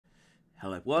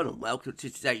Hello everyone and welcome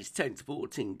to today's 10 to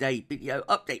 14 day video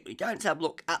update. We're going to have a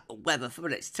look at the weather for the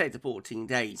next 10 to 14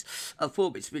 days.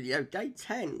 For this video, day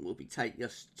 10 will be taking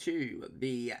us to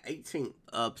the 18th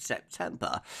of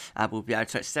September, and we'll be able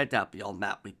to extend out beyond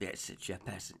that with bits of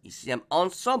GFS and ECM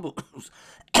ensembles.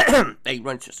 They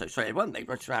run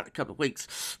around a couple of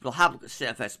weeks. We'll have a look at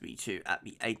CFS V2 at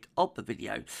the end of the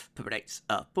video for the next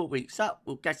 4 weeks. That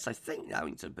will get us, I think, now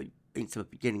into the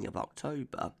beginning of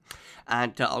October,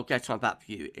 and I'll get on that for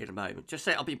you in a moment. Just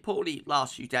say I've been poorly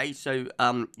last few days, so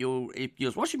if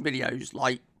you're watching videos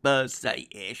like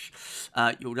Thursday-ish,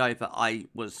 you'll know that I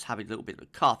was having a little bit of a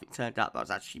cough. It turned out that was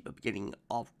actually the beginning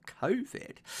of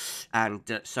COVID,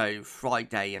 and so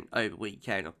Friday and over the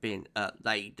weekend I've been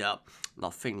laid up,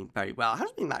 not feeling very well. It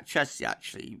hasn't been that chesty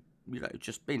actually,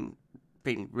 just been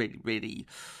really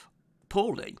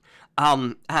poorly,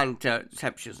 and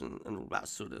temperatures and all that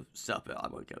sort of stuff that I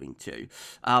won't go into,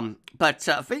 but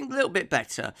I think a little bit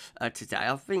better today.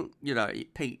 I think,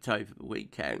 it peaked over the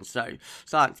weekend, so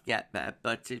starting to get there,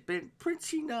 but it's been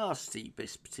pretty nasty,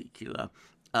 this particular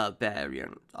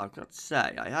variant, I've got to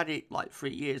say. I had it like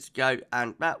 3 years ago,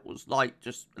 and that was like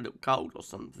just a little cold or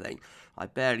something. I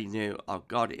barely knew I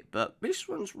got it, but this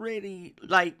one's really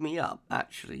laid me up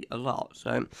actually a lot.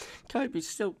 So COVID's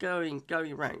still going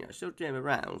around, still doing the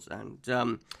rounds, and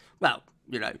well,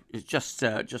 it's just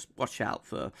watch out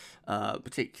for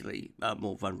particularly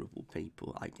more vulnerable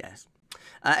people, I guess.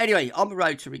 Anyway, on the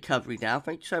road to recovery now.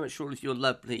 Thank you so much for all of your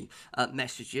lovely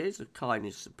messages of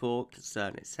kindness, support,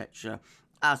 concern, etc.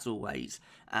 As always,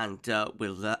 and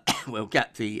we'll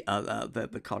get the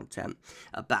content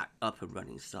back up and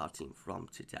running starting from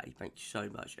today. Thank you so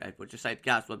much, everyone. Just say the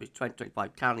GavsWeatherVids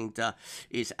 2025 calendar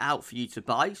is out for you to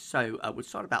buy. So we've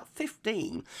started about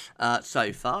 15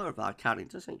 so far of our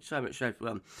calendars. Thank you so much,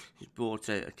 everyone who's bought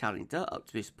a calendar up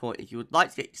to this point. If you would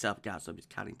like to get yourself a GavsWeatherVids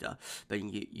calendar, then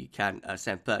you can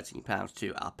send £13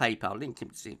 to our PayPal link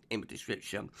in the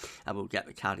description, and we'll get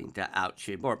the calendar out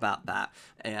to you. More about that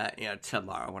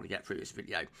tomorrow. I want to get through this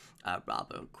video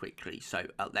rather quickly, so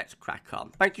let's crack on.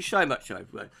 Thank you so much,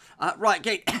 everyone. Right,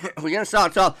 again, we're going to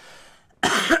start off.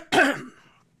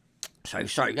 We're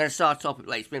going to start off with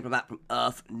the latest from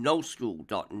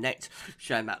EarthNullSchool.net,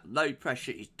 showing that low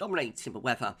pressure is dominating the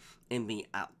weather in the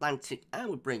Atlantic, and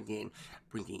we're bringing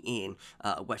in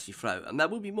a westerly flow, and there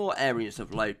will be more areas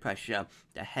of low pressure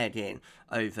to head in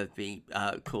over the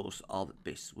course of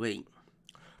this week.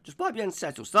 Despite the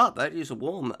unsettled start, though, it is a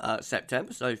warm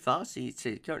September so far. CET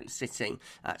is currently sitting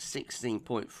at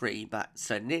 16.3.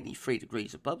 That's nearly 3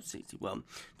 degrees above 61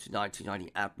 to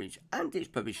 1990 average, and it's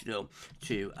provisional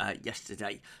to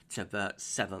yesterday to the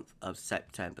 7th of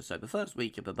September. So the first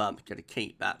week of the month, going to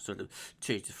keep that sort of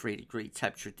 2 to 3 degree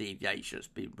temperature deviation that's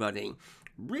been running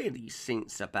really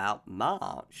since about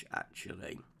March,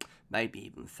 actually, maybe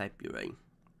even February.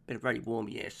 Been a very warm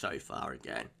year so far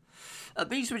again.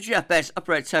 These were GFS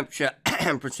upper air temperature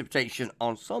and precipitation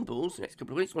ensembles. The next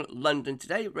couple of weeks, we're at London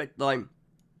today. Red line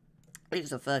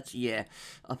is a 30-year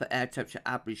upper air temperature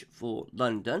average for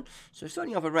London. So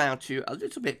starting off around to a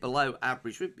little bit below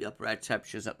average with the upper air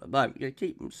temperatures at the moment. We're going to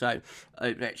keep them so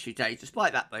over the next few days.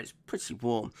 Despite that, though, it's pretty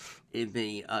warm in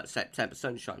the September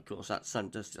sunshine. Of course, that sun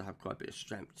does still have quite a bit of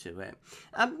strength to it.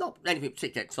 Not anything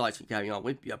particularly exciting going on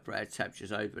with the upper air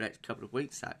temperatures over the next couple of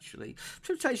weeks, actually.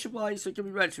 Precipitation-wise, it's going to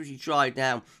be relatively dry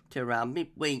down to around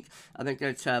midweek, and then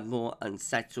going to turn more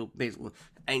unsettled middle,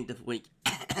 end of the week.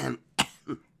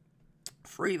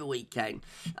 Through the weekend,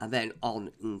 and then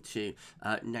on into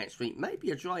next week.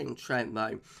 Maybe a drying trend,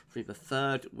 though, through the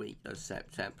 3rd week of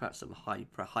September. Perhaps some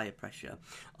higher pressure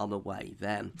on the way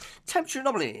then. Temperature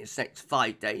anomalies next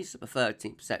 5 days, the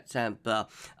 13th of September.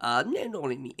 Near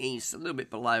normal in the east, a little bit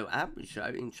below average,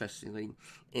 though, interestingly.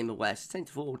 In the west, 10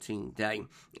 to 14 day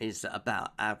is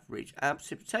about average.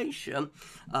 Precipitation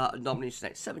anomalies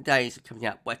next 7 days are coming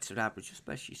out wetter than average,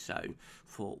 especially so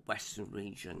for western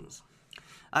regions.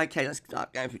 Okay, let's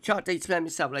start going through chart data. Let me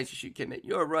have a latest shoot commit.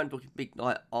 You're a run looking big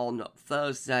night on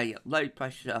Thursday. Low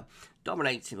pressure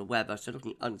dominating the weather, so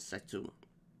looking unsettled.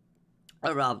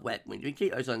 A rather wet wind. We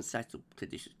keep those unsettled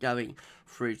conditions going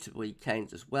through to the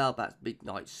weekend as well. That's big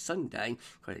night Sunday.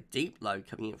 Quite a deep low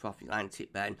coming in from the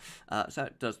Atlantic then. So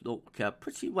it does look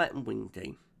pretty wet and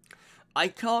windy.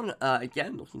 Icon,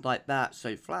 again, looking like that.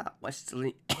 So flat,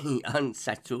 westerly,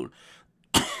 unsettled.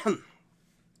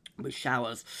 With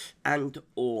showers and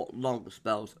or long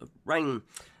spells of rain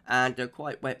and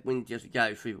quite wet, windy as we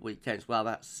go through the weekend as well.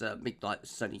 That's midnight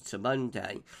sunny to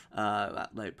Monday. That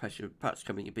low pressure perhaps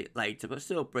coming a bit later, but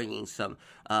still bringing some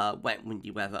wet,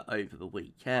 windy weather over the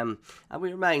weekend. And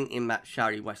we remain in that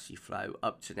showery westerly flow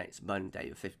up to next Monday,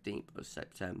 the 15th of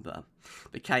September.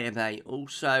 The KMA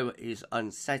also is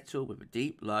unsettled with a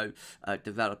deep low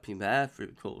developing there through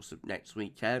the course of next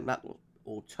weekend. That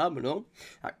autumnal,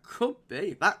 that could be,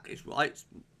 if that is right, it's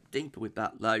deeper with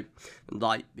that low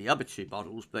like the other two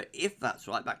models, but if that's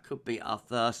right, that could be our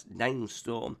first named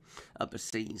storm of the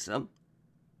season.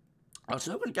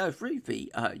 So I'm going to go through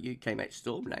the UK Met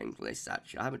Storm names list,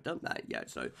 actually. I haven't done that yet,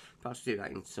 so perhaps do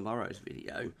that in tomorrow's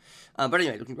video. But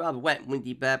anyway, looking rather wet,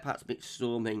 windy there, perhaps a bit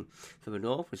storming from the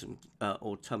north with some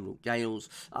autumnal gales.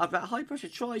 That high pressure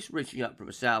tries reaching up from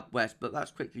the southwest, but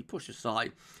that's quickly pushed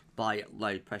aside by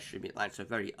low pressure in Midland, so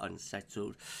very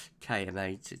unsettled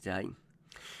KMA today.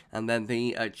 And then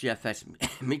the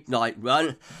GFS midnight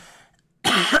run.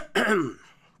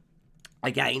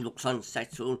 Again, looks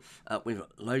unsettled with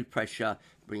low pressure,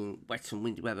 bringing wet and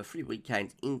windy weather through the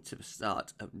weekend into the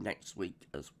start of next week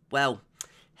as well.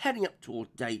 Heading up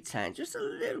toward day 10, just a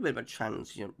little bit of a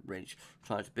transient ridge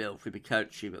trying to build through the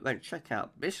country, but then check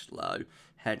out this low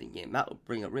heading in. That will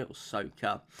bring a real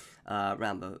soaker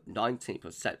around the 19th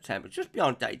of September, just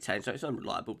beyond day 10, so it's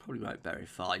unreliable, probably won't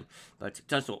verify, but it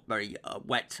does look very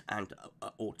wet and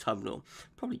autumnal,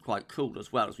 probably quite cool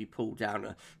as well as we pull down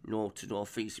a north to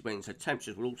northeast wind, so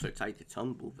temperatures will also take a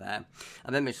tumble there.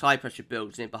 And then this high pressure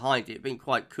builds in behind it, being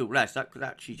quite cool less, that could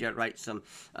actually generate some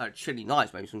chilly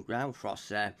nights, maybe some ground frost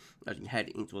there as we head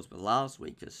in towards the last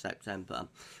week of September.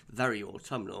 Very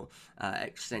autumnal,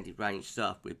 extended range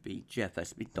stuff with the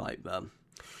GFS midnight run.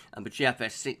 And the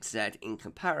GFS 6Z in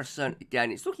comparison,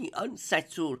 again, it's looking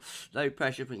unsettled, low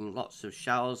pressure, bringing lots of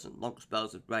showers and long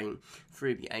spells of rain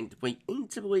through the end of the week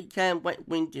into the weekend, wet,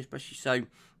 windy, especially so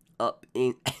up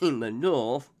in the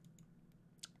north.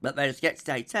 But then as we get to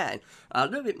day 10, a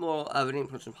little bit more of an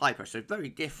influence from high pressure, so very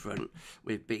different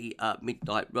with the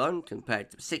midnight run compared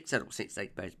to 6Z or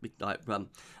 6Z midnight run,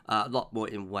 a lot more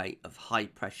in way of high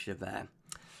pressure there.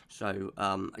 So,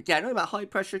 again, about high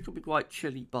pressure, it could be quite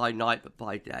chilly by night, but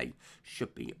by day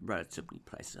should be relatively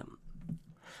pleasant.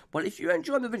 Well, if you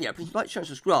enjoyed the video, please like, share, and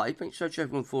subscribe. Thanks so much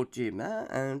everyone for doing that,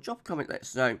 and drop a comment, let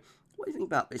us know what you think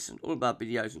about this and all of our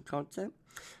videos and content.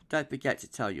 Don't forget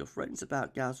to tell your friends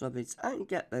about GavsWeatherVids and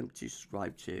get them to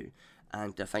subscribe too.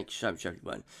 And thank you so much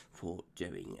everyone for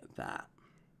doing that.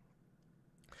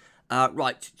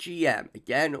 Right, GM,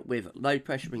 again, with low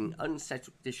pressure bringing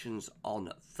unsettled conditions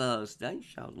on Thursday.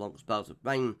 Showers, long spells of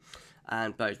rain,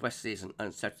 and those westerlies and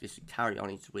unsettled conditions carry on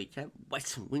into weekend.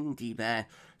 Wet and windy there,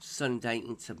 Sunday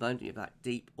into Monday with that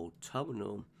deep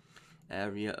autumnal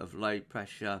area of low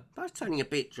pressure. That's turning a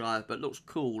bit dry, but looks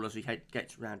cool as we get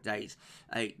to around days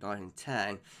 8, 9, and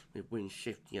 10, with winds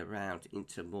shifting around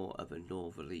into more of a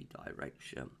northerly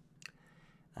direction.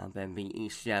 And then the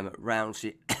ECM rounds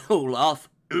it all off.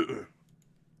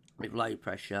 With low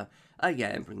pressure,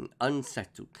 again bringing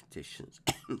unsettled conditions.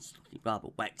 It's looking rather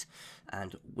wet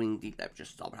and windy. Let's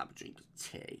just stop and have a drink of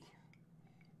tea.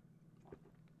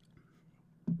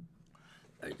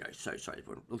 There you go, so sorry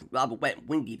everyone. Looking rather wet and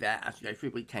windy there as we go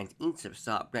through the weekend into the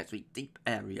start of next week. Deep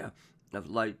area of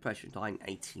low pressure,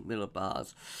 980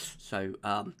 millibars. So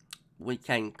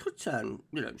weekend could turn,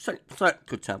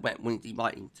 could turn wet and windy,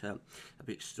 might even turn a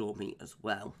bit stormy as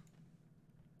well.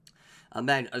 And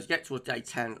then, as we get towards day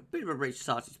 10, a bit of a ridge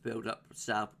started to build up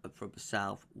from the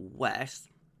southwest.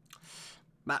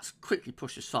 That's quickly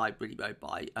pushed aside really low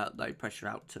by low pressure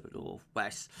out to the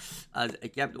northwest. And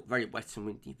again, look very wet and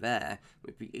windy there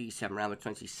with the ECM around the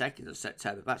 22nd of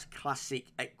September. That's classic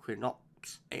equinoxial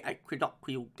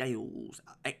gales.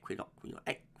 Equinoxial.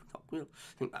 I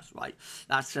think that's right.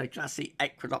 That's a classic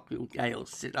equinoxial gale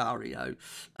scenario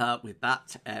with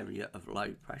that area of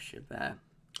low pressure there.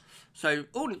 So,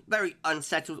 all very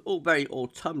unsettled, all very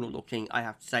autumnal looking, I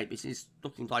have to say. This is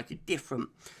looking like a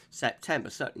different September,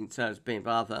 certainly in terms of being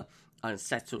rather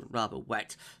unsettled, rather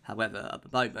wet. However, at the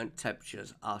moment,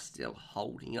 temperatures are still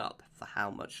holding up. For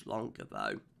how much longer,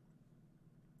 though?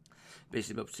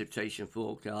 Visible precipitation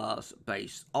forecast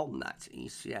based on that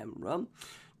ECM run.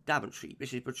 Daventry,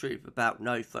 this is the truth about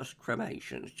no fuss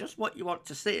cremations. Just what you want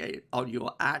to see on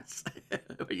your ads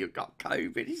when you've got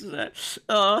COVID, isn't it?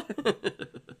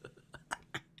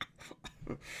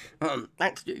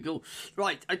 Thanks, Google.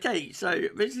 Right, okay, so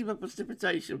this is the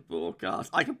precipitation forecast.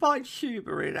 I can find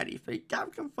humour in anything.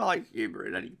 Gav can find humour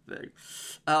in anything.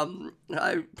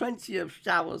 Plenty of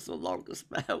showers or longer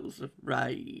spells of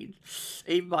rain.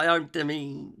 Even my own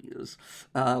demeans.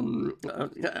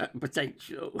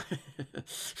 Potential.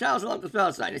 Showers and longer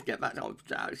spells of rain. Let's get back on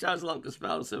track. Showers and longer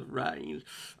spells of rain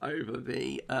over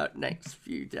the next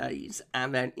few days.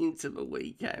 And then into the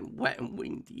weekend. Wet and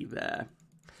windy there.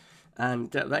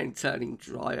 And then turning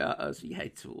drier as we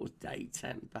head towards day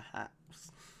 10,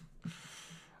 perhaps.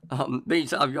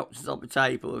 These are the options on the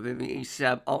table within the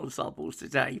ECM ensembles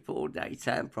today for day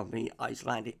 10 from the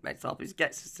Icelandic Met Office.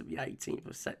 Gets us to the 18th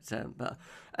of September.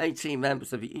 18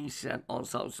 members of the ECM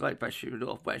ensembles, low pressure in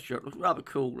northwest Europe, looking rather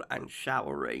cool and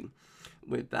showery.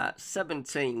 With that,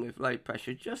 17 with low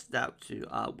pressure just out to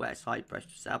west, high pressure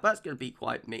south. That's going to be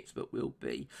quite mixed, but will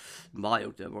be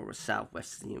milder or a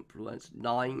southwesterly influence.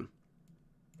 9.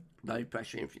 Low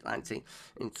pressure influencing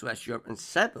into West Europe, and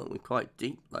 7 with quite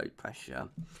deep low pressure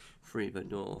through the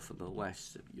north and the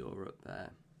west of Europe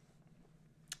there.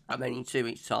 And then in 2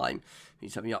 weeks' time,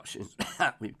 these are the options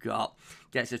that we've got.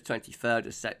 Gets us 23rd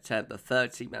of September,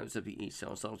 13 members of the east,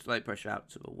 so low pressure out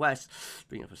to the west,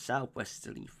 bringing up a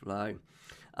southwesterly flow.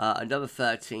 Another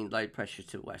 13 low pressure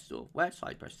to west northwest,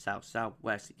 high pressure south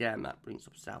southwest. Again, that brings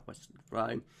up a southwesterly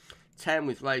flow. 10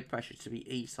 with low pressure to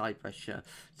the east, high pressure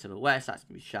to the west. That's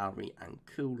going to be showery and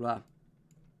cooler.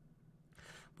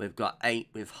 We've got 8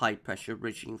 with high pressure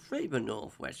ridging through the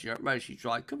northwest Europe, mostly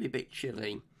dry, could be a bit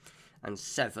chilly. And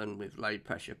 7 with low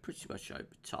pressure pretty much over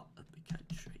the top of the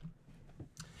country.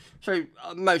 So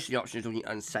most of the options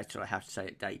are unsettled, I have to say,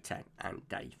 at day 10 and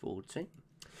day 14.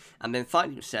 And then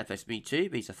finally with CFS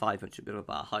V2, these are 500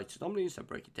 millibar height anomalies. So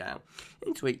break it down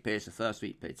into week periods. The first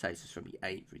week period takes us from the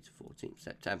 8th through to 14th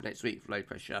September. Next week, low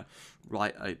pressure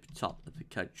right over the top of the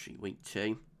country. Week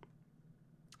 2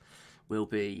 will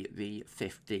be the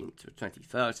 15th to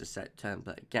 21st of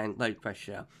September. Again, low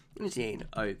pressure is in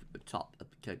over the top of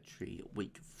the country.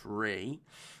 Week 3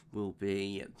 will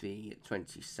be the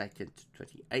 22nd to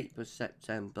 28th of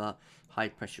September. High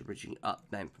pressure ridging up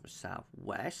then from the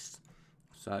southwest.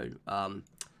 So,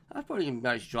 that's probably going to be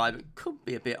most dry, but could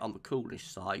be a bit on the coolish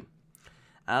side.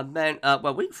 And then,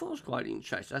 well, week 4 is quite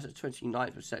interesting. That's the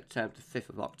 29th of September to 5th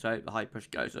of October. High pressure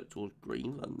goes up towards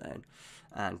Greenland then.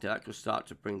 And that could start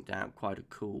to bring down quite a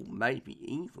cool, maybe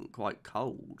even quite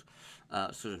cold,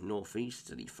 sort of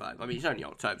northeasterly flow. I mean, it's only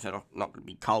October, so not going to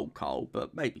be cold,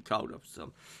 but maybe cold of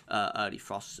some early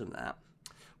frosts and that.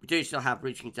 We do still have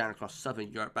ridging down across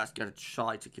southern Europe. That's going to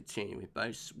try to continue with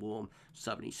both warm,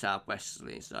 southerly,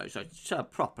 southwesterly. So it's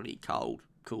properly cold,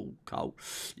 cool.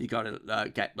 You got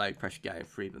to get low pressure going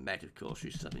through the Med, of course,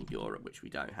 through southern Europe, which we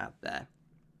don't have there.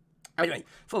 Anyway,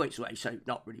 4 weeks away, so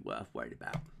not really worth worrying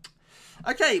about.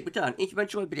 Okay, we're done. If you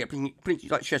enjoyed the video, please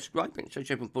like, share, subscribe, and show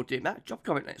everyone for doing that. Drop a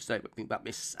comment, let us know what you think about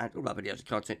this and all our videos and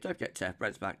content. Don't forget to tell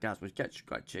friends about GavsWeatherVids, get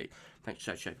subscribed too. Thanks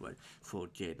so much everyone for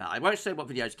doing that. I won't say what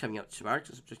video is coming up tomorrow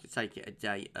because I'm just going to take it a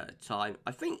day at a time.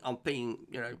 I think I'm being,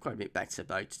 quite a bit better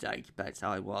about today compared to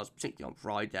how I was, particularly on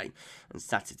Friday and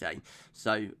Saturday.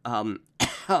 So,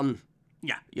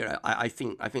 yeah, I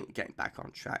think we're getting back on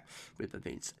track with the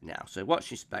vids now. So watch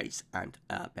your space, and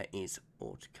there is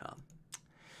more to come.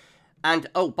 And,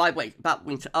 oh, by the way, about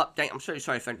winter update, I'm so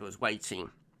sorry if anyone was waiting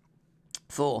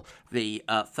for the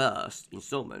first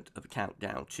instalment of a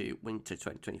countdown to winter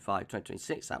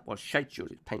 2025-2026. That was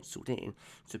scheduled, it's penciled in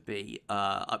to be,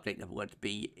 update number 1 to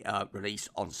be released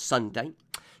on Sunday,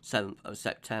 7th of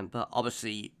September.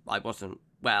 Obviously, I wasn't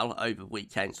well over the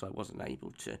weekend, so I wasn't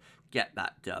able to get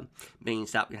that done.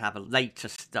 Means that we have a later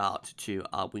start to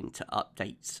our winter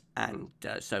updates, and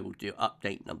so we'll do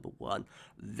update number 1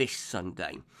 this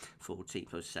Sunday,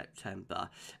 14th of September.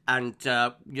 And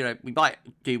we might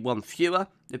do one fewer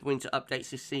of winter updates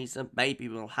this season. Maybe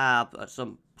we'll have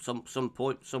some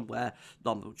point somewhere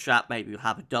along the track, maybe we'll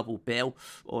have a double bill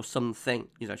or something,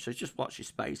 so just watch your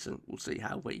space and we'll see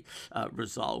how we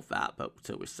resolve that, but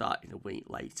until we're starting a week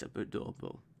later, but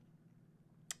normal.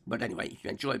 But anyway, if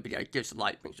you enjoyed the video, give us a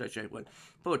like, make sure to show everyone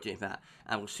for doing that,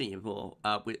 and we'll see you more.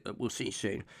 We'll see you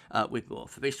soon with more.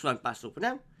 For this one, that's all for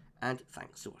now, and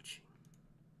thanks for watching.